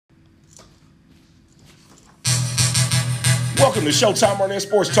Welcome to Showtime Arnett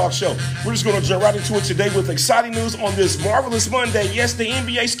Sports Talk Show. We're just going to jump right into it today with exciting news on this marvelous Monday. Yes, the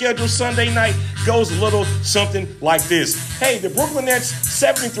NBA schedule Sunday night goes a little something like this. Hey, the Brooklyn Nets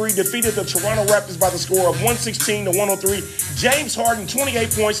 73 defeated the Toronto Raptors by the score of 116-103. James Harden 28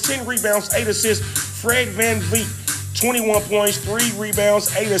 points, 10 rebounds, 8 assists. Fred VanVleet 21 points, 3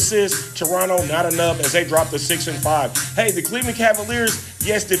 rebounds, 8 assists. Toronto, not enough as they dropped to 6-5. Hey, the Cleveland Cavaliers,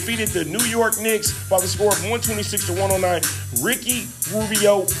 yes, defeated the New York Knicks by the score of 126-109. Ricky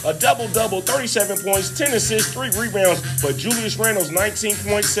Rubio, a double-double, 37 points, 10 assists, 3 rebounds. But Julius Randle's 19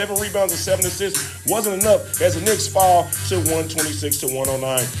 points, 7 rebounds, and 7 assists wasn't enough as the Knicks fall to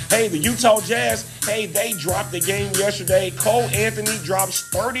 126-109. Hey, the Utah Jazz, hey, they dropped the game yesterday. Cole Anthony drops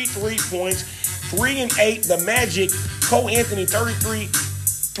 33 points, 3 and 8. The Magic, Cole Anthony, 33,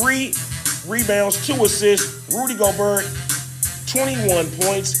 3 rebounds, 2 assists. Rudy Gobert, 21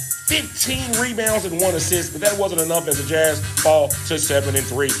 points, 15 rebounds, and 1 assist. But that wasn't enough as the Jazz fall to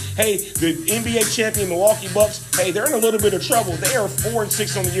 7-3. Hey, the NBA champion Milwaukee Bucks, hey, they're in a little bit of trouble. They are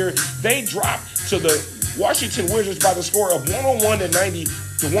 4-6 on the year. They dropped to the Washington Wizards by the score of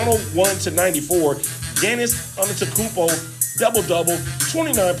 101-94. Giannis Antetokounmpo, double-double,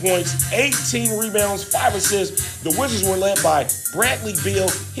 29 points, 18 rebounds, 5 assists. The Wizards were led by Bradley Beal.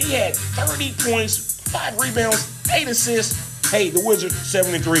 He had 30 points, 5 rebounds, 8 assists. Hey, the Wizards,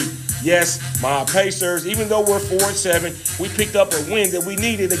 7-3. Yes, my Pacers, even though we're 4-7, we picked up a win that we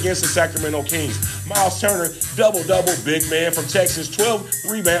needed against the Sacramento Kings. Miles Turner, double-double, big man from Texas, 15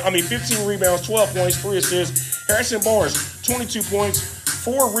 rebounds, 12 points, 3 assists. Harrison Barnes, 22 points,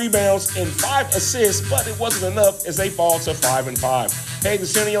 4 rebounds, and 5 assists, but it wasn't enough as they fall to 5-5. Hey, the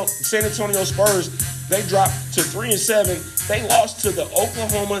San Antonio Spurs, they dropped to 3-7. They lost to the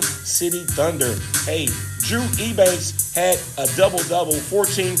Oklahoma City Thunder. Hey, Drew Eubanks had a double-double,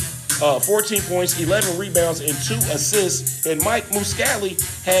 14 points, 11 rebounds, and 2 assists. And Mike Muscali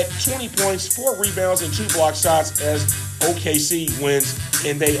had 20 points, 4 rebounds, and 2 block shots as OKC wins,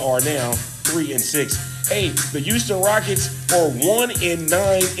 and they are now 3-6. Hey, the Houston Rockets are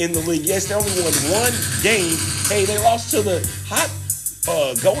 1-9 in the league. Yes, they only won 1 game. Hey, they lost to the hot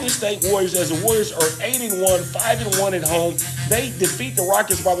Golden State Warriors as the Warriors are 8-1, 5-1 at home. They defeat the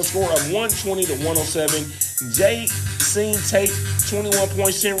Rockets by the score of 120-107. Jason Tate, 21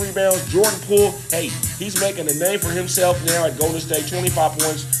 points, 10 rebounds. Jordan Poole, hey, he's making a name for himself now at Golden State, 25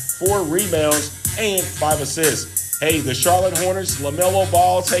 points, 4 rebounds, and 5 assists. Hey, the Charlotte Hornets, LaMelo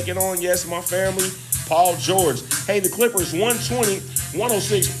Ball taking on, yes, my family, Paul George. Hey, the Clippers,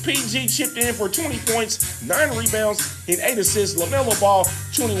 120-106. PG chipped in for 20 points, 9 rebounds, and 8 assists. LaMelo Ball,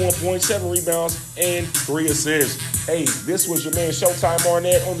 21 points, 7 rebounds, and 3 assists. Hey, this was your man Showtime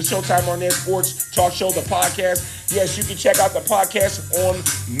Arnett on the Showtime Arnett Sports Talk Show, the podcast. Yes, you can check out the podcast on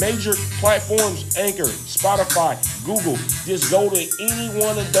major platforms, Anchor, Spotify, Google. Just go to any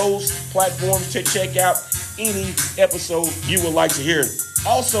one of those platforms to check out any episode you would like to hear.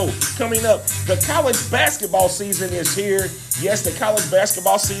 Also, coming up, the college basketball season is here. Yes, the college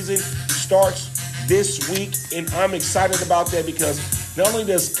basketball season starts this week, and I'm excited about that because not only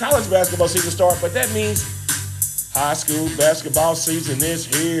does college basketball season start, but that means high school basketball season is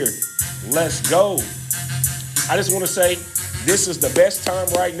here. Let's go. I just want to say this is the best time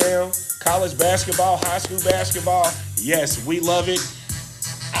right now. College basketball, high school basketball. Yes, we love it.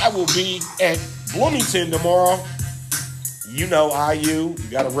 I will be at Bloomington tomorrow. You know IU,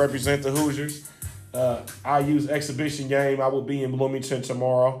 got to represent the Hoosiers. IU's exhibition game, I will be in Bloomington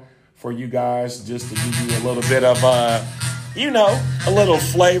tomorrow for you guys just to give you a little bit of, a little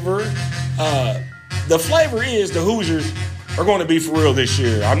flavor. The flavor is the Hoosiers are going to be for real this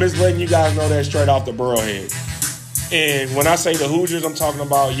year. I'm just letting you guys know that straight off the Burrowhead. And when I say the Hoosiers, I'm talking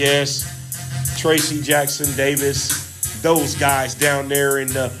about, yes, Tracy Jackson Davis, those guys down there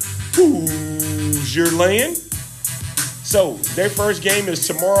in the Hoosier land. So, their first game is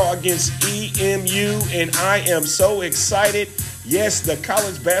tomorrow against EMU, and I am so excited. Yes, the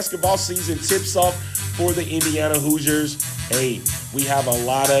college basketball season tips off for the Indiana Hoosiers. Hey, we have a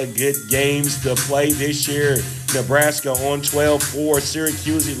lot of good games to play this year. Nebraska on 12-4,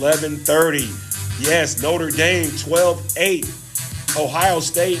 Syracuse 11-30. Yes, Notre Dame 12-8, Ohio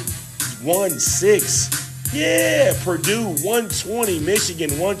State 1-6. Yeah, Purdue 120,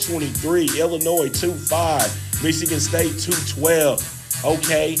 Michigan 123, Illinois 2-5. Michigan State 2-12.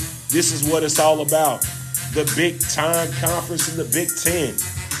 Okay, this is what it's all about. The big time conference in the Big Ten.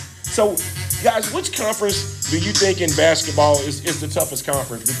 So, guys, which conference do you think in basketball is the toughest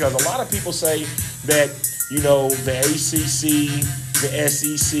conference? Because a lot of people say that, the ACC, the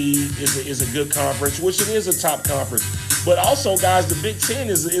SEC is a good conference, which it is a top conference. But also, guys, the Big Ten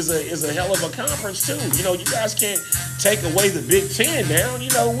is a hell of a conference too. You know, you guys can't take away the Big Ten now. You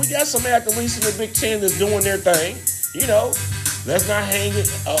know, we got some athletes in the Big Ten that's doing their thing. You know, let's not hang it.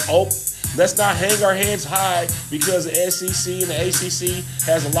 Let's not hang our heads high because the SEC and the ACC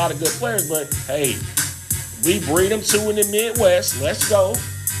has a lot of good players. But hey, we breed them too in the Midwest. Let's go.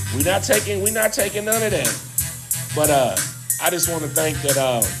 We're not taking none of that. But I just want to think that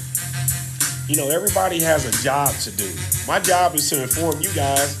you know, everybody has a job to do. My job is to inform you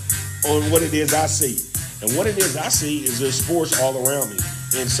guys on what it is I see. And what it is I see is there's sports all around me.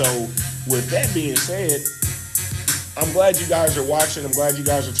 And so with that being said, I'm glad you guys are watching. I'm glad you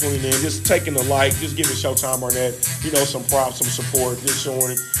guys are tuning in. Just taking a like, just giving Showtime Arnett, you know, some props, some support, just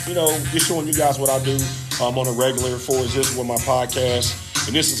showing you guys what I do on a regular for just with my podcast.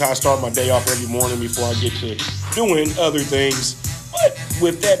 And this is how I start my day off every morning before I get to doing other things. But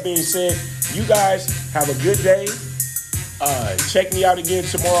with that being said, you guys have a good day. Check me out again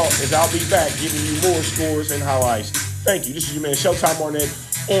tomorrow as I'll be back giving you more scores and highlights. Thank you. This is your man Showtime Arnett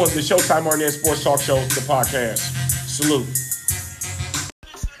on the Showtime Arnett Sports Talk Show, the podcast. Salute.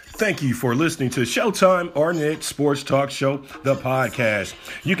 Thank you for listening to Showtime Arnett Sports Talk Show, the podcast.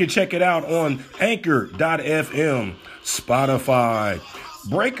 You can check it out on Anchor.fm, Spotify,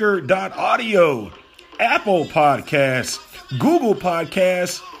 Breaker.audio, Apple Podcasts, Google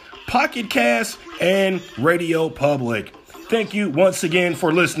Podcasts, Pocket Cast, and Radio Public. Thank you once again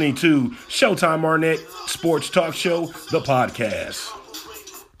for listening to Showtime Arnett Sports Talk Show, the podcast.